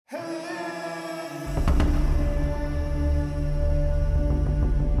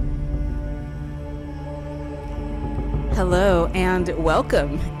Hello and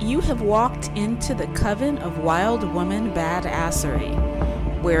welcome. You have walked into the coven of wild woman badassery,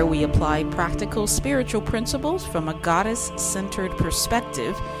 where we apply practical spiritual principles from a goddess-centered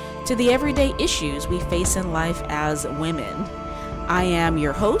perspective to the everyday issues we face in life as women. I am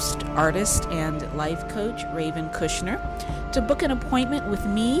your host, artist, and life coach, Raven Kushner. To book an appointment with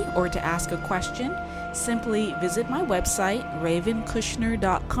me or to ask a question, simply visit my website,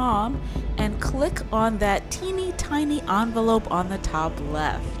 ravenkushner.com, and click on that teeny tiny envelope on the top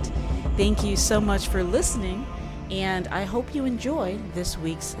left. Thank you so much for listening, and I hope you enjoy this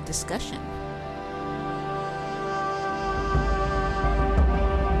week's discussion.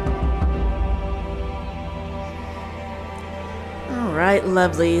 All right,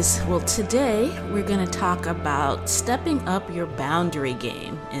 lovelies. Well, today we're going to talk about stepping up your boundary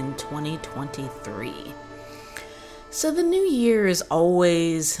game in 2023. So the new year is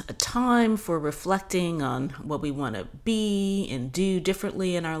always a time for reflecting on what we want to be and do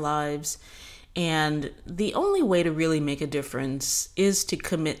differently in our lives. And the only way to really make a difference is to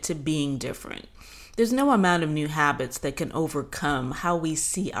commit to being different. There's no amount of new habits that can overcome how we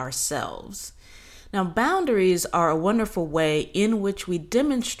see ourselves. Now, boundaries are a wonderful way in which we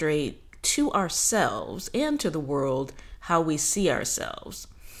demonstrate to ourselves and to the world how we see ourselves.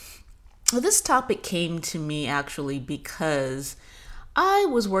 Well, this topic came to me actually because I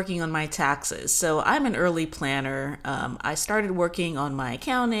was working on my taxes. So I'm an early planner. I started working on my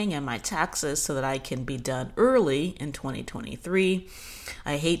accounting and my taxes so that I can be done early in 2023.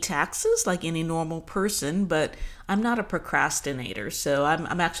 I hate taxes like any normal person, but I'm not a procrastinator. So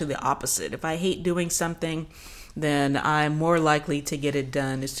I'm actually the opposite. If I hate doing something, then I'm more likely to get it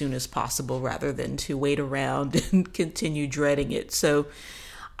done as soon as possible rather than to wait around and continue dreading it. So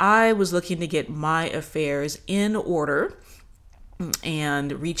I was looking to get my affairs in order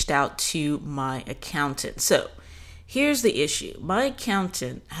and reached out to my accountant. So here's the issue. My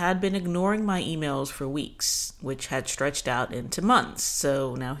accountant had been ignoring my emails for weeks, which had stretched out into months.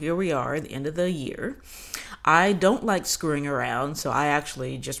 So now here we are at the end of the year. I don't like screwing around, so I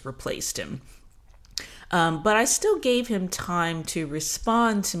actually just replaced him. But I still gave him time to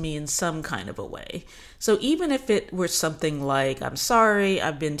respond to me in some kind of a way. So even if it were something like, I'm sorry,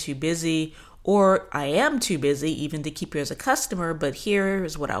 I've been too busy, or I am too busy even to keep you as a customer, but here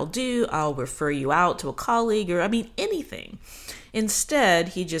is what I'll do. I'll refer you out to a colleague or anything. Instead,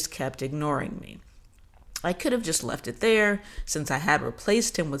 he just kept ignoring me. I could have just left it there since I had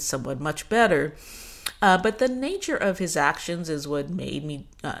replaced him with someone much better. But the nature of his actions is what made me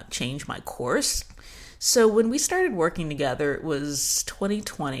change my course. So when we started working together, it was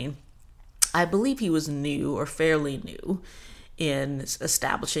 2020. I believe he was new or fairly new in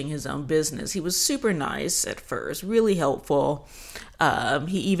establishing his own business. He was super nice at first, really helpful.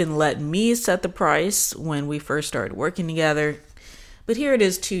 He even let me set the price when we first started working together. But here it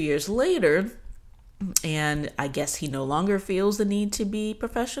is 2 years later, and I guess he no longer feels the need to be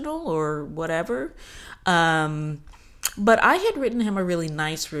professional or whatever. But I had written him a really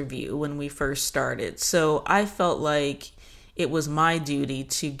nice review when we first started, so I felt like it was my duty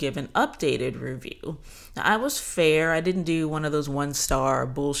to give an updated review. Now, I was fair. I didn't do one of those 1-star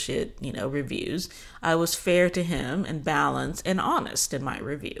bullshit, reviews. I was fair to him and balanced and honest in my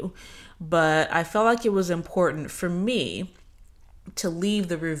review. But I felt like it was important for me to leave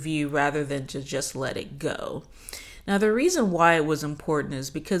the review rather than to just let it go. Now, the reason why it was important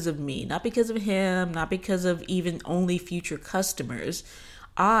is because of me, not because of him, not because of even only future customers.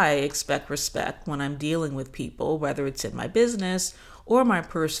 I expect respect when I'm dealing with people, whether it's in my business or my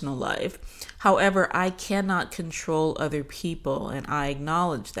personal life. However, I cannot control other people, and I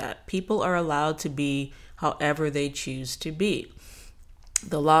acknowledge that. People are allowed to be however they choose to be.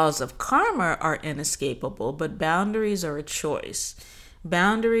 The laws of karma are inescapable, but boundaries are a choice.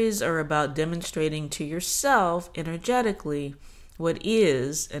 Boundaries are about demonstrating to yourself energetically what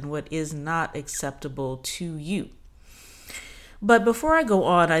is and what is not acceptable to you. But before I go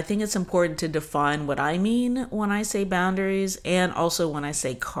on, I think it's important to define what I mean when I say boundaries and also when I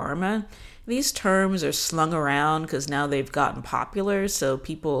say karma. These terms are slung around because now they've gotten popular, so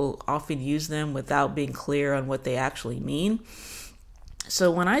people often use them without being clear on what they actually mean.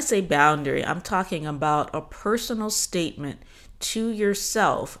 So when I say boundary, I'm talking about a personal statement to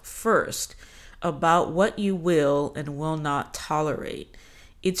yourself first about what you will and will not tolerate.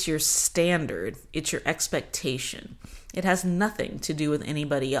 It's your standard. It's your expectation. It has nothing to do with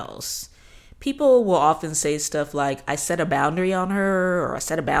anybody else. People will often say stuff like, I set a boundary on her or I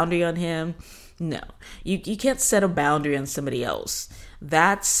set a boundary on him. No, you can't set a boundary on somebody else.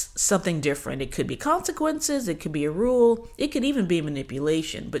 That's something different. It could be consequences, it could be a rule, it could even be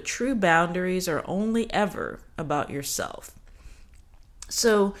manipulation, but true boundaries are only ever about yourself.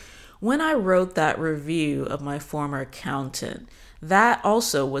 So when I wrote that review of my former accountant, that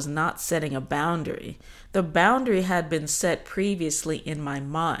also was not setting a boundary. The boundary had been set previously in my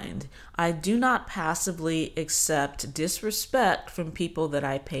mind. I do not passively accept disrespect from people that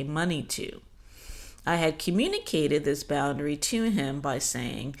I pay money to. I had communicated this boundary to him by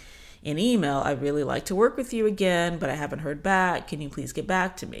saying in email, I'd really like to work with you again, but I haven't heard back. Can you please get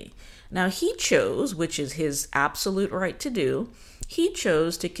back to me? Now he chose, which is his absolute right to do, he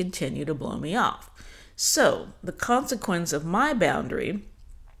chose to continue to blow me off. So the consequence of my boundary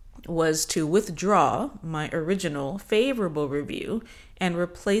was to withdraw my original favorable review and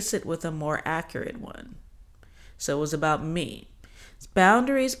replace it with a more accurate one. So it was about me.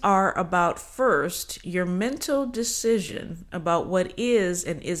 Boundaries are about, first, your mental decision about what is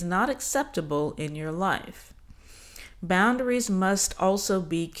and is not acceptable in your life. Boundaries must also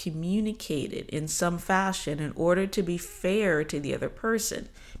be communicated in some fashion in order to be fair to the other person.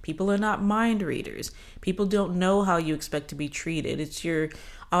 People are not mind readers. People don't know how you expect to be treated. It's your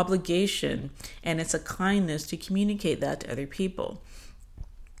obligation and it's a kindness to communicate that to other people.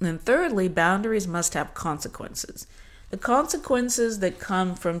 And thirdly, boundaries must have consequences. The consequences that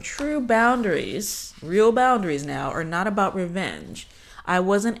come from true boundaries, real boundaries now, are not about revenge. I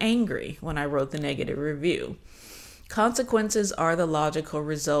wasn't angry when I wrote the negative review. Consequences are the logical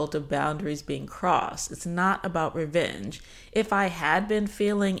result of boundaries being crossed. It's not about revenge. If I had been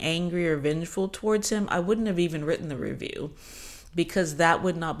feeling angry or vengeful towards him, I wouldn't have even written the review because that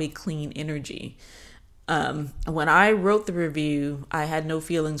would not be clean energy. When I wrote the review, I had no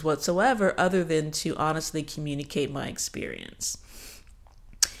feelings whatsoever other than to honestly communicate my experience.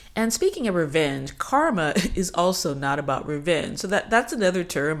 And speaking of revenge, karma is also not about revenge. So that's another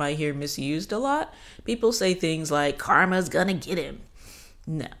term I hear misused a lot. People say things like, karma's gonna get him.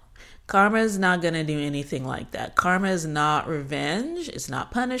 No, karma is not gonna do anything like that. Karma is not revenge, it's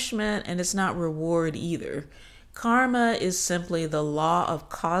not punishment, and it's not reward either. Karma is simply the law of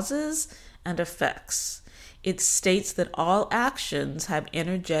causes and effects. It states that all actions have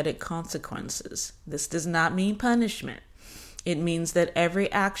energetic consequences. This does not mean punishment. It means that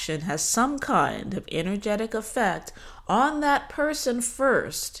every action has some kind of energetic effect on that person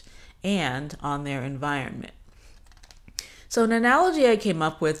first and on their environment. So an analogy I came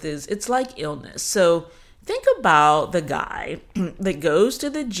up with is it's like illness. So think about the guy that goes to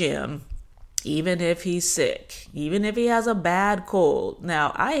the gym even if he's sick, even if he has a bad cold.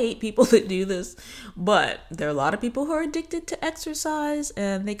 Now, I hate people that do this, but there are a lot of people who are addicted to exercise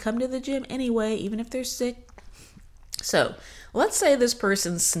and they come to the gym anyway, even if they're sick. So let's say this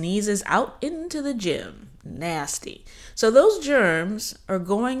person sneezes out into the gym. Nasty. So those germs are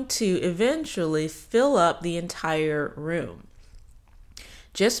going to eventually fill up the entire room.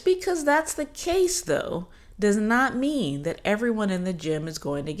 Just because that's the case, though, does not mean that everyone in the gym is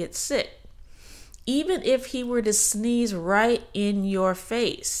going to get sick. Even if he were to sneeze right in your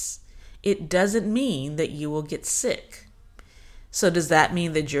face, it doesn't mean that you will get sick. So does that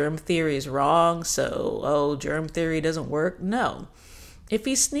mean that germ theory is wrong? So, germ theory doesn't work? No. If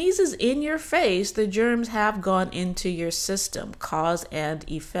he sneezes in your face, the germs have gone into your system, cause and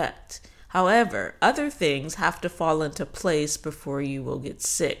effect. However, other things have to fall into place before you will get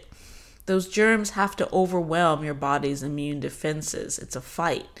sick. Those germs have to overwhelm your body's immune defenses. It's a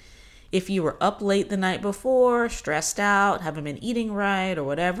fight. If you were up late the night before, stressed out, haven't been eating right or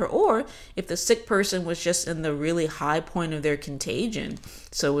whatever, or if the sick person was just in the really high point of their contagion,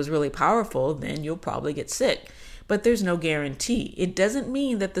 so it was really powerful, then you'll probably get sick. But there's no guarantee. It doesn't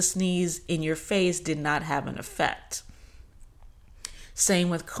mean that the sneeze in your face did not have an effect. Same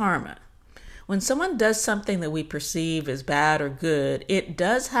with karma. When someone does something that we perceive as bad or good, it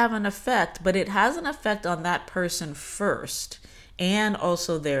does have an effect, but it has an effect on that person first and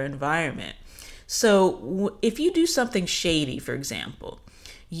also their environment. So if you do something shady, for example,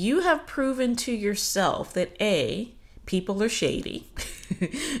 you have proven to yourself that A, people are shady,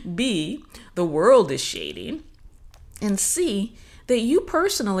 B, the world is shady, and C, that you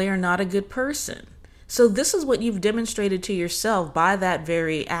personally are not a good person. So this is what you've demonstrated to yourself by that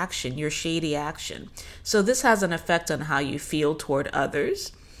very action, your shady action. So this has an effect on how you feel toward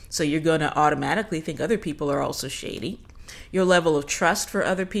others. So you're going to automatically think other people are also shady. Your level of trust for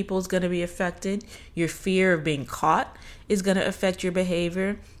other people is going to be affected. Your fear of being caught is going to affect your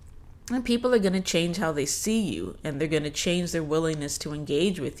behavior. And people are going to change how they see you, and they're going to change their willingness to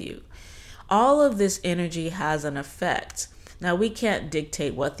engage with you. All of this energy has an effect. Now, we can't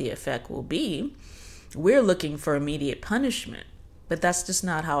dictate what the effect will be. We're looking for immediate punishment. but that's just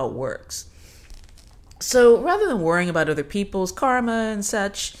not how it works. So rather than worrying about other people's karma and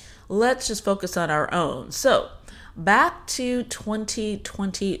such, let's just focus on our own. So back to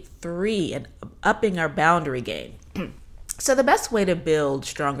 2023 and upping our boundary game. So the best way to build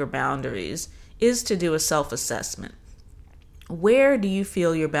stronger boundaries is to do a self-assessment. Where do you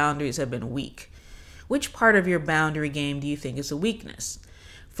feel your boundaries have been weak? Which part of your boundary game do you think is a weakness?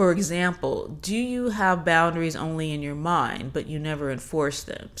 For example, do you have boundaries only in your mind, but you never enforce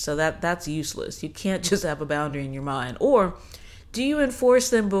them? So that's useless. You can't just have a boundary in your mind. Or do you enforce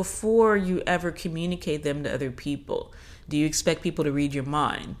them before you ever communicate them to other people? Do you expect people to read your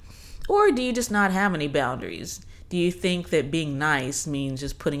mind? Or do you just not have any boundaries? Do you think that being nice means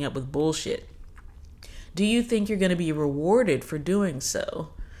just putting up with bullshit? Do you think you're going to be rewarded for doing so?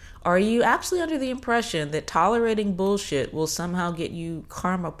 Are you actually under the impression that tolerating bullshit will somehow get you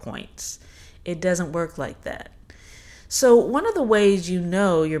karma points? It doesn't work like that. So one of the ways you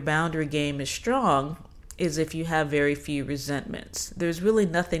know your boundary game is strong is if you have very few resentments. There's really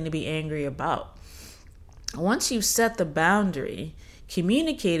nothing to be angry about. Once you've set the boundary,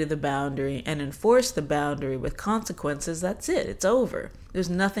 communicated the boundary, and enforced the boundary with consequences, that's it. It's over. There's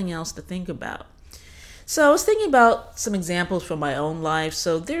nothing else to think about. So I was thinking about some examples from my own life.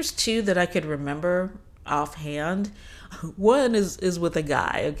 So there's two that I could remember offhand. One is with a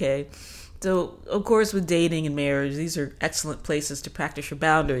guy, okay? So, of course, with dating and marriage, these are excellent places to practice your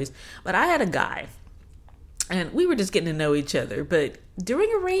boundaries. But I had a guy, and we were just getting to know each other. But during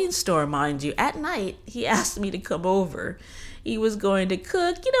a rainstorm, mind you, at night, he asked me to come over. He was going to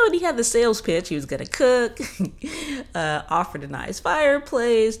cook, and he had the sales pitch. He was going to cook, offered a nice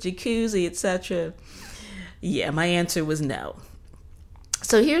fireplace, jacuzzi, etc. Yeah, my answer was no.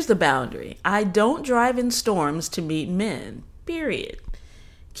 So here's the boundary. I don't drive in storms to meet men, period.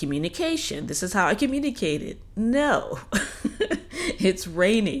 Communication. This is how I communicated. No. It's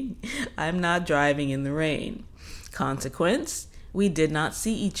raining. I'm not driving in the rain. Consequence, we did not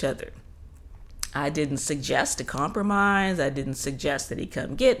see each other. I didn't suggest a compromise. I didn't suggest that he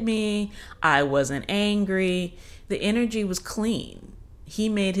come get me. I wasn't angry. The energy was clean. He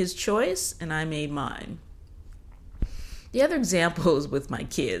made his choice and I made mine. The other example is with my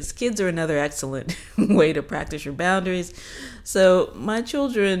kids. Kids are another excellent way to practice your boundaries. So my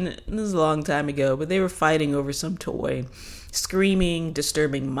children, this is a long time ago, but they were fighting over some toy, screaming,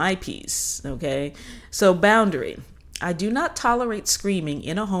 disturbing my peace, okay? So boundary. I do not tolerate screaming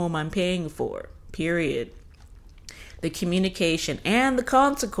in a home I'm paying for, period. The communication and the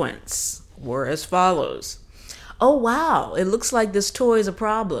consequence were as follows. Oh, wow, it looks like this toy is a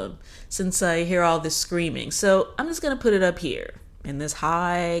problem since I hear all this screaming. So I'm just going to put it up here in this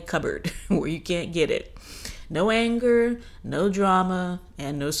high cupboard where you can't get it. No anger, no drama,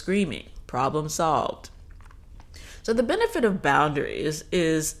 and no screaming. Problem solved. So the benefit of boundaries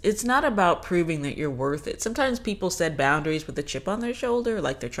is it's not about proving that you're worth it. Sometimes people set boundaries with a chip on their shoulder,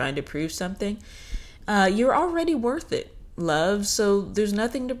 like they're trying to prove something. You're already worth it, love, so there's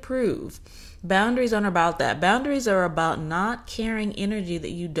nothing to prove. Boundaries aren't about that. Boundaries are about not carrying energy that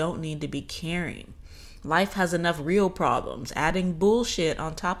you don't need to be carrying. Life has enough real problems. Adding bullshit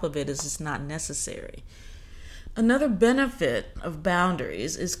on top of it is just not necessary. Another benefit of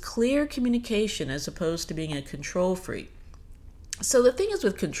boundaries is clear communication as opposed to being a control freak. So the thing is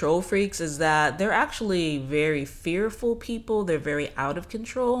with control freaks is that they're actually very fearful people. They're very out of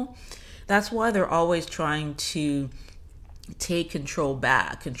control. That's why they're always trying to take control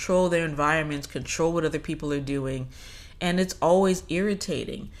back, control their environments, control what other people are doing. And it's always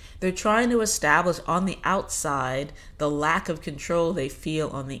irritating. They're trying to establish on the outside the lack of control they feel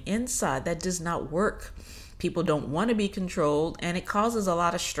on the inside. That does not work. People don't want to be controlled, and it causes a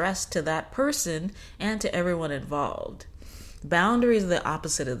lot of stress to that person and to everyone involved. Boundaries are the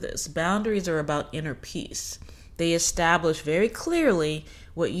opposite of this. Boundaries are about inner peace. They establish very clearly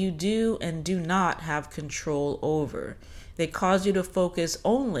what you do and do not have control over. They cause you to focus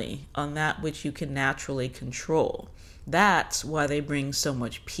only on that which you can naturally control. That's why they bring so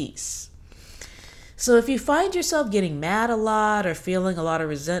much peace. So if you find yourself getting mad a lot or feeling a lot of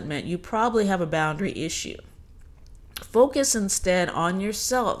resentment, you probably have a boundary issue. Focus instead on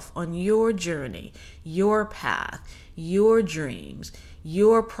yourself, on your journey, your path, your dreams,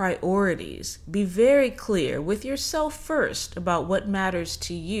 your priorities. Be very clear with yourself first about what matters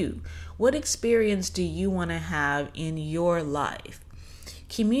to you. What experience do you want to have in your life?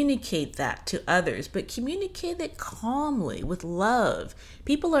 Communicate that to others, but communicate it calmly, with love.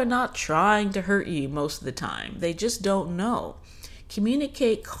 People are not trying to hurt you most of the time. They just don't know.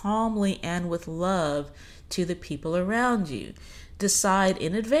 Communicate calmly and with love to the people around you. decide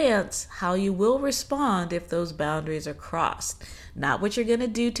in advance how you will respond if those boundaries are crossed. Not what you're going to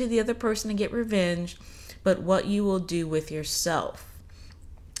do to the other person to get revenge, but what you will do with yourself.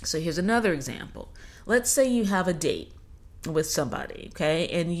 So here's another example. Let's say you have a date with somebody, okay?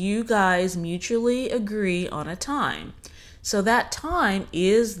 And you guys mutually agree on a time. So that time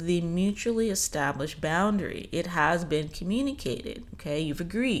is the mutually established boundary. It has been communicated, okay? You've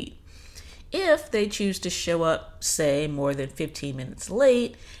agreed. If they choose to show up, say, more than 15 minutes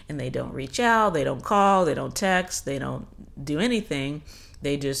late, and they don't reach out, they don't call, they don't text, they don't do anything,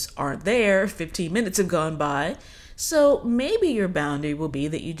 they just aren't there, 15 minutes have gone by, so maybe your boundary will be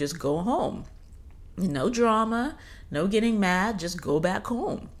that you just go home. No drama, no getting mad, just go back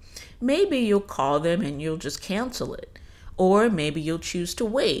home. Maybe you'll call them and you'll just cancel it. Or maybe you'll choose to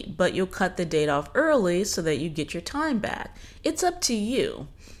wait, but you'll cut the date off early so that you get your time back. It's up to you.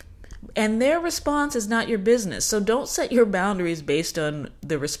 And their response is not your business. So don't set your boundaries based on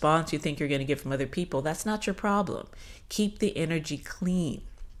the response you think you're going to get from other people. That's not your problem. Keep the energy clean.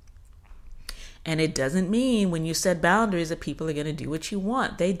 And it doesn't mean when you set boundaries that people are going to do what you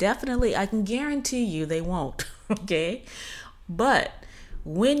want. They definitely, I can guarantee you they won't, okay? But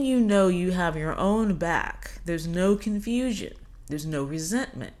when you know you have your own back, there's no confusion, there's no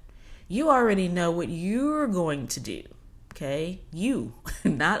resentment. You already know what you're going to do. Okay, you,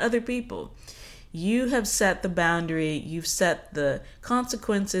 not other people. You have set the boundary, you've set the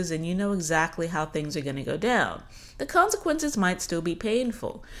consequences, and you know exactly how things are going to go down. The consequences might still be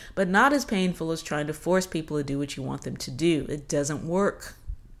painful, but not as painful as trying to force people to do what you want them to do. It doesn't work,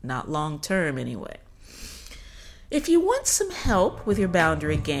 not long term anyway. If you want some help with your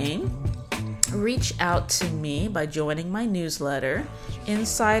boundary game, reach out to me by joining my newsletter.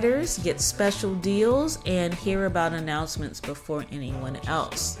 Insiders get special deals and hear about announcements before anyone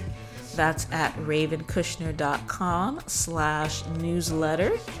else. That's at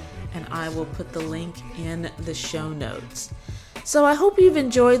ravenkushner.com/newsletter, and I will put the link in the show notes. So I hope you've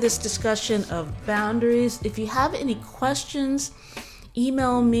enjoyed this discussion of boundaries. If you have any questions,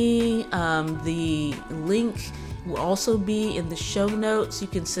 email me. The link will also be in the show notes. You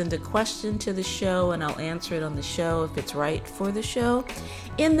can send a question to the show and I'll answer it on the show if it's right for the show.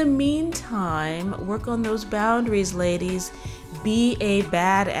 In the meantime, work on those boundaries, ladies. Be a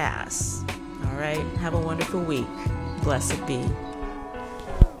badass. All right. Have a wonderful week. Blessed be.